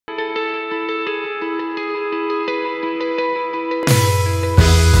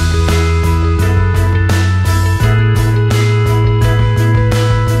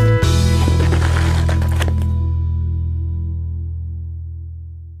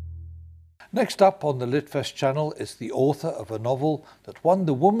Next up on the LitFest channel is the author of a novel that won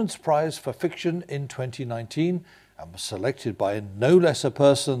the Women's Prize for Fiction in 2019 and was selected by no less a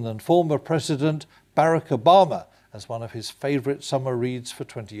person than former President Barack Obama as one of his favourite summer reads for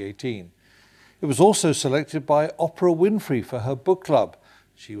 2018. It was also selected by Oprah Winfrey for her book club.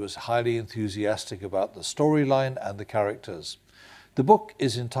 She was highly enthusiastic about the storyline and the characters. The book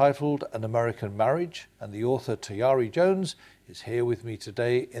is entitled An American Marriage, and the author Tayari Jones is here with me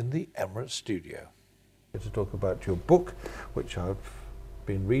today in the Emirates studio. To talk about your book, which I've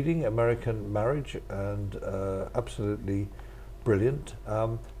been reading, American Marriage, and absolutely brilliant.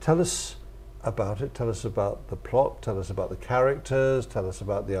 Tell us about it, tell us about the plot, tell us about the characters, tell us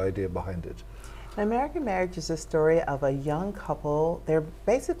about the idea behind it. An American Marriage is a story of a young couple. They're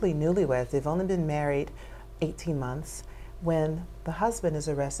basically newlyweds. They've only been married 18 months when the husband is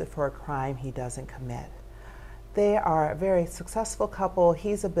arrested for a crime he doesn't commit. They are a very successful couple.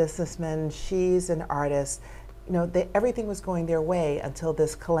 He's a businessman, she's an artist. You know, everything was going their way until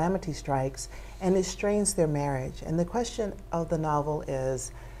this calamity strikes and it strains their marriage. And the question of the novel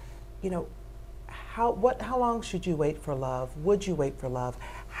is, you know, how long should you wait for love? Would you wait for love?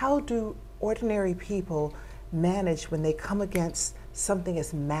 How do ordinary people manage when they come against something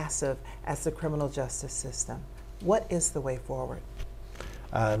as massive as the criminal justice system? What is the way forward?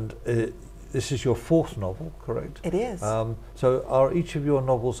 And this is your fourth novel, correct? It is. So are each of your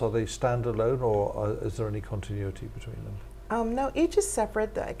novels, are they standalone, or is there any continuity between them? No, each is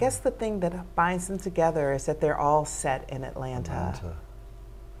separate. I guess the thing that binds them together is that they're all set in Atlanta.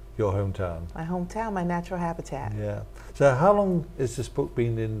 Your hometown. My hometown, my natural habitat. Yeah. So how long has this book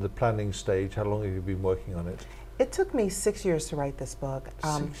been in the planning stage? How long have you been working on it? It took me 6 years to write this book.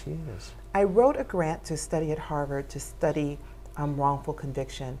 6 years. I wrote a grant to study at Harvard to study wrongful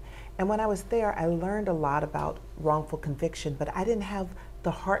conviction. And when I was there, I learned a lot about wrongful conviction, but I didn't have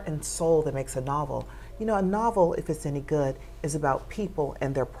the heart and soul that makes a novel. You know, a novel, if it's any good, is about people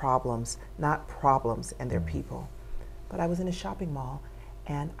and their problems, not problems and their people. But I was in a shopping mall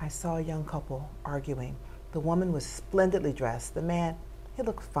and I saw a young couple arguing. The woman was splendidly dressed. The man, he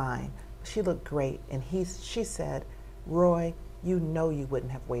looked fine. She looked great. And she said, "Roy, you know you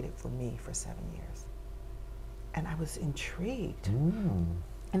wouldn't have waited for me for 7 years." And I was intrigued.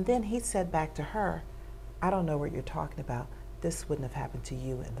 And then he said back to her, "I don't know what you're talking about. This wouldn't have happened to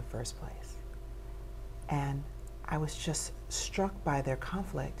you in the first place." And I was just struck by their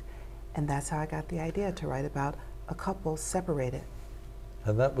conflict. And that's how I got the idea to write about a couple separated.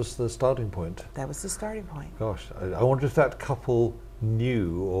 And that was the starting point? That was the starting point. Gosh, I wonder if that couple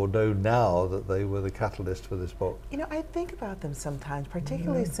knew or know now that they were the catalyst for this book. You know, I think about them sometimes,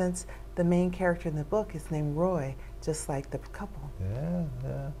 particularly since the main character in the book is named Roy, just like the couple. Yeah,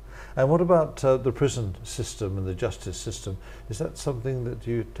 yeah. And what about the prison system and the justice system? Is that something that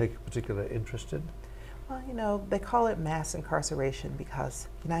you take a particular interest in? Well, you know, they call it mass incarceration because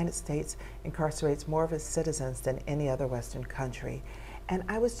the United States incarcerates more of its citizens than any other Western country. And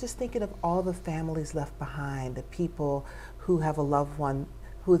I was just thinking of all the families left behind, the people who have a loved one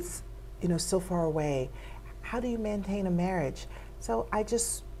who's, you know, so far away. How do you maintain a marriage? So I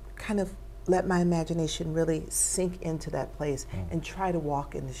just kind of let my imagination really sink into that place and try to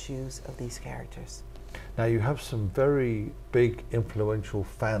walk in the shoes of these characters. Now you have some very big, influential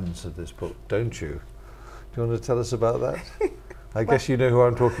fans of this book, don't you? Do you want to tell us about that? I guess you know who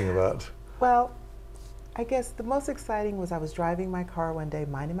I'm talking about. Well, I guess the most exciting was I was driving my car one day,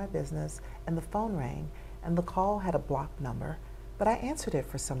 minding my business, and the phone rang, and the call had a blocked number, but I answered it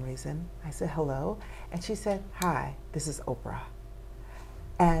for some reason. I said, "Hello," and she said, "Hi, this is Oprah."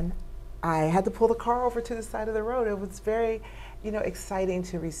 And I had to pull the car over to the side of the road. It was very, you know, exciting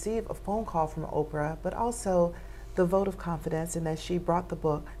to receive a phone call from Oprah, but also the vote of confidence in that she brought the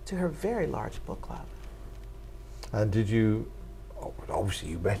book to her very large book club. And did you, obviously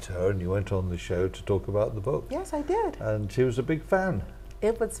you met her and you went on the show to talk about the book. Yes, I did. And she was a big fan.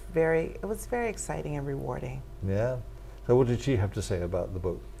 It was very exciting and rewarding. Yeah. So what did she have to say about the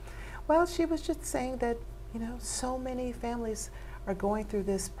book? Well, she was just saying that, you know, so many families are going through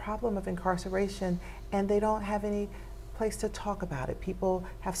this problem of incarceration and they don't have any place to talk about it. People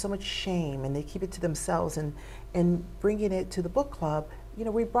have so much shame and they keep it to themselves, and bringing it to the book club, you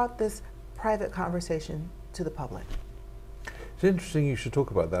know, we brought this private conversation to the public. It's interesting you should talk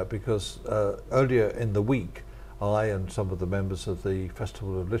about that because earlier in the week I and some of the members of the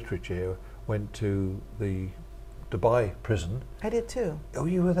Festival of Literature went to the Dubai prison. I did too. Oh,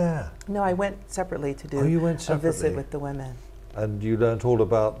 you were there? No, I went separately to do a visit with the women. And you learnt all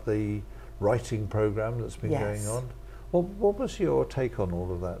about the writing program that's been going on? Well, what was your take on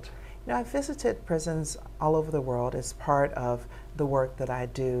all of that? You know, I've visited prisons all over the world as part of the work that I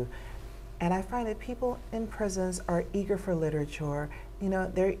do. And I find that people in prisons are eager for literature. You know,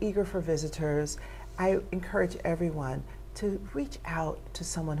 they're eager for visitors. I encourage everyone to reach out to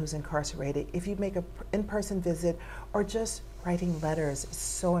someone who's incarcerated. If you make an in-person visit or just writing letters is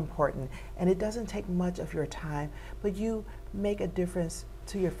so important. And it doesn't take much of your time, but you make a difference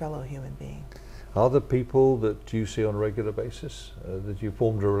to your fellow human being. Are there people that you see on a regular basis that you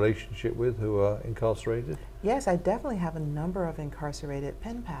formed a relationship with who are incarcerated? Yes, I definitely have a number of incarcerated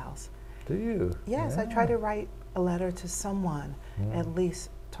pen pals. Do you? Yes, yeah. I try to write a letter to someone at least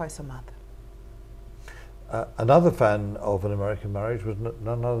twice a month. Another fan of An American Marriage was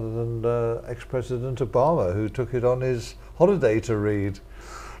none other than ex-President Obama, who took it on his holiday to read.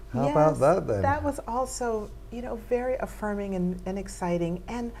 How about that then? That was also, you know, very affirming and exciting,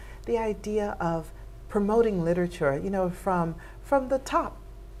 and the idea of promoting literature, you know, from the top.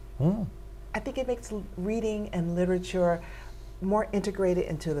 I think it makes reading and literature more integrated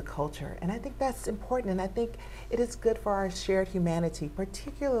into the culture, and I think that's important, and I think it is good for our shared humanity,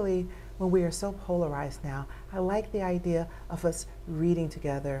 particularly when we are so polarized now. I like the idea of us reading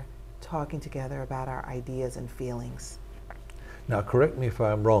together, talking together about our ideas and feelings. Now, correct me if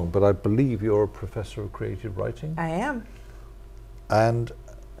I'm wrong, but I believe you're a professor of creative writing? I am. And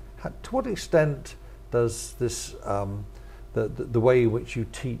to what extent does this, the way in which you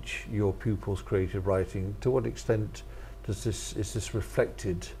teach your pupils creative writing, to what extent is this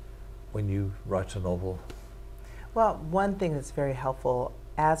reflected when you write a novel? Well, one thing that's very helpful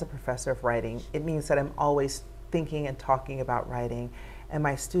as a professor of writing, it means that I'm always thinking and talking about writing, and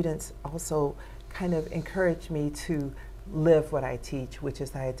my students also kind of encourage me to live what I teach, which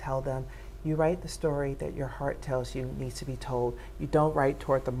is that I tell them, you write the story that your heart tells you needs to be told. You don't write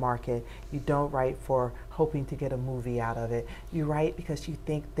toward the market. You don't write for hoping to get a movie out of it. You write because you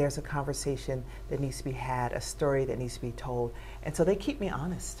think there's a conversation that needs to be had, a story that needs to be told. And so they keep me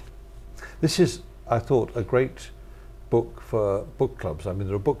honest. This is, I thought, a great book for book clubs. I mean,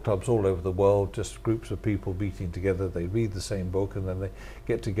 there are book clubs all over the world, just groups of people meeting together. They read the same book and then they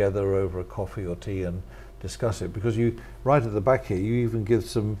get together over a coffee or tea and discuss it, because you, right at the back here, you even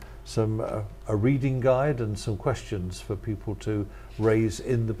give a reading guide and some questions for people to raise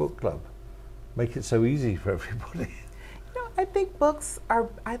in the book club. Make it so easy for everybody. You know, I think books are,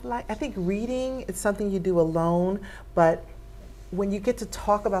 I think reading is something you do alone, but when you get to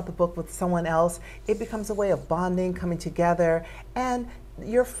talk about the book with someone else, it becomes a way of bonding, coming together, and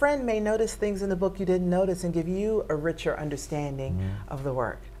your friend may notice things in the book you didn't notice and give you a richer understanding of the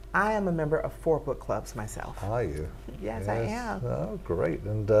work. I am a member of 4 book clubs myself. Are you? Yes, I am. Oh, great.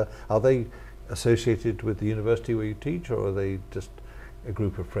 And are they associated with the university where you teach, or are they just a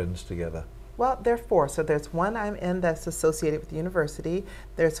group of friends together? Well, there are 4. So there's one I'm in that's associated with the university.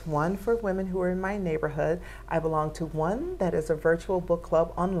 There's one for women who are in my neighborhood. I belong to one that is a virtual book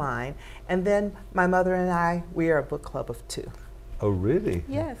club online. And then my mother and I, we are a book club of 2. Oh, really?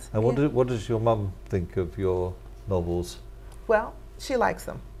 Yes. And what does your mum think of your novels? Well, she likes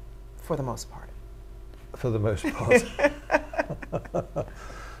them. For the most part. For the most part.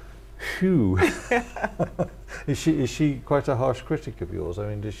 Phew. Is she quite a harsh critic of yours? I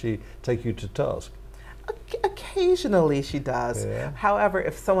mean, does she take you to task? Occasionally she does. Yeah. However,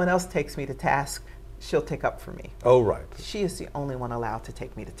 if someone else takes me to task, she'll take up for me. Oh, right. She is the only one allowed to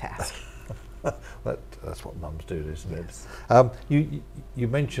take me to task. That's what mums do, isn't Yes. it? You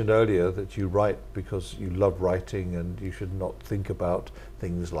mentioned earlier that you write because you love writing, and you should not think about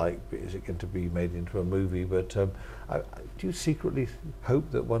things like, is it going to be made into a movie? But do you secretly hope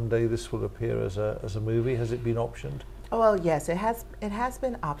that one day this will appear as a movie? Has it been optioned? Oh, well, yes, it has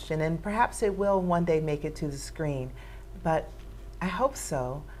been optioned, and perhaps it will one day make it to the screen. But I hope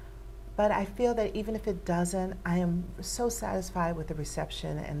so. But I feel that even if it doesn't, I am so satisfied with the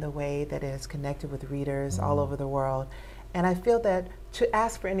reception and the way that it has connected with readers all over the world. And I feel that to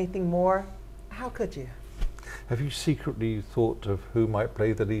ask for anything more, how could you? Have you secretly thought of who might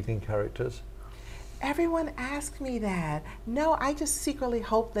play the leading characters? Everyone asks me that. No, I just secretly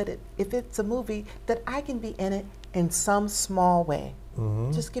hope that if it's a movie, that I can be in it in some small way.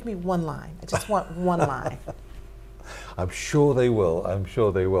 Just give me one line. I just want one line. I'm sure they will. I'm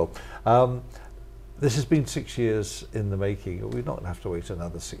sure they will. This has been 6 years in the making. We're not going to have to wait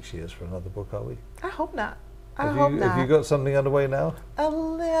another 6 years for another book, are we? I hope not. Have you got something underway now? A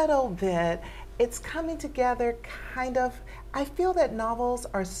little bit. It's coming together, kind of. I feel that novels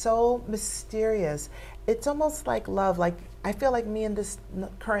are so mysterious. It's almost like love. Like, I feel like me and this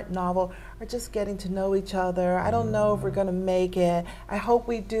current novel are just getting to know each other. I don't know if we're going to make it. I hope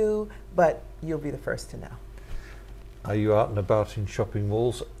we do, but you'll be the first to know. Are you out and about in shopping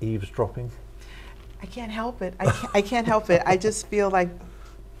malls, eavesdropping? I can't help it. I can't help it. I just feel like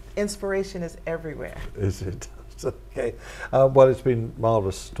Inspiration is everywhere. Is it? Okay. Well, it's been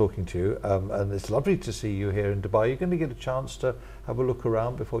marvellous talking to you, and it's lovely to see you here in Dubai. You're going to get a chance to have a look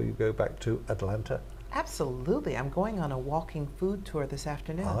around before you go back to Atlanta? Absolutely. I'm going on a walking food tour this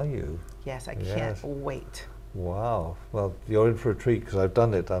afternoon. Are you? Yes, I Yes. can't wait. Wow. Well, you're in for a treat because I've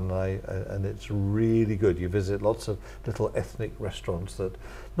done it, and it's really good. You visit lots of little ethnic restaurants that,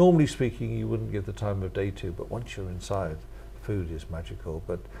 normally speaking, you wouldn't give the time of day to, but once you're inside, food is magical.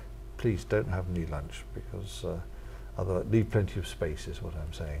 But please don't have any lunch because otherwise, leave plenty of space is what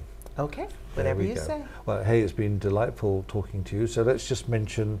I'm saying. Okay, There whatever we you go. say. Well, hey, it's been delightful talking to you. So let's just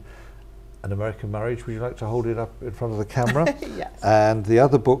mention An American Marriage. Would you like to hold it up in front of the camera? Yes. And the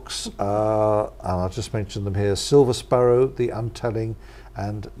other books, and I'll just mention them here, Silver Sparrow, The Untelling,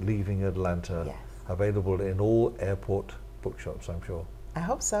 and Leaving Atlanta. Yes. Available in all airport bookshops, I'm sure. I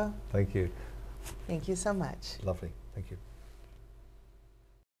hope so. Thank you. Thank you so much. Lovely. Thank you.